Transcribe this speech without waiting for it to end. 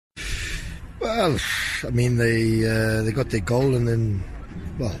Well, I mean, they got their goal, and then,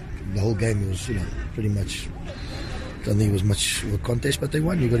 well, the whole game was, pretty much. I don't think it was much of a contest, but they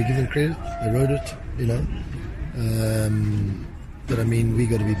won. You've got to give them credit. They rode it, But I mean, we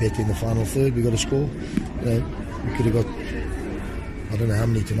got to be better in the final third. We got to score. We could have got, I don't know how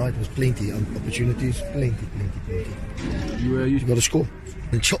many tonight. It was plenty opportunities, plenty. You got to score.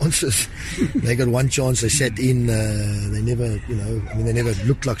 And chances, they got one chance. They sat in. They never, they never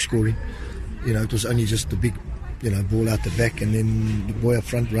looked like scoring. It was only just the big, ball out the back, and then the boy up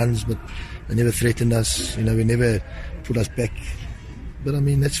front runs, but they never threatened us. We never put us back. But I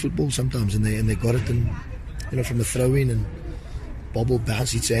mean, that's football sometimes, and they got it, and from a throw in and bobble,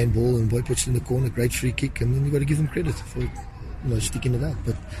 bounce, hits handball, and boy puts it in the corner, great free kick, and then you got to give them credit for sticking it out.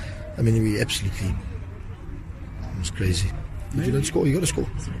 But I mean, we absolutely, it was crazy. If you don't score, you got to score.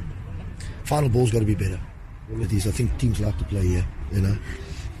 Final ball's got to be better. It is. I think teams like to play here,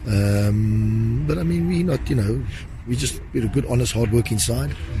 But I mean, we're not, we're a good, honest, hard-working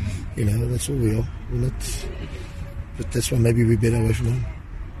side. That's all we are. We're not, but that's why maybe we're better away from home.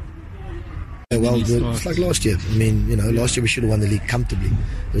 Well, it's like last year. I mean, last year we should have won the league comfortably.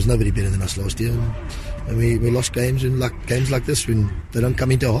 There was nobody better than us last year, and we lost games, and games like this when they don't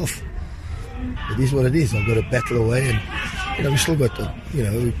come into a half. It is what it is. I've got to battle away, and we still got, we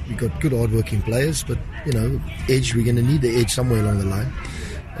got good, hard-working players, but edge. We're going to need the edge somewhere along the line.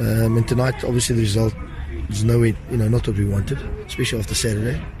 And tonight, obviously, the result is nowhere, not what we wanted, especially after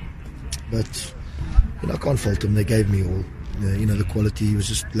Saturday. But I can't fault them. They gave me all. The quality was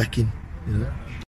just lacking.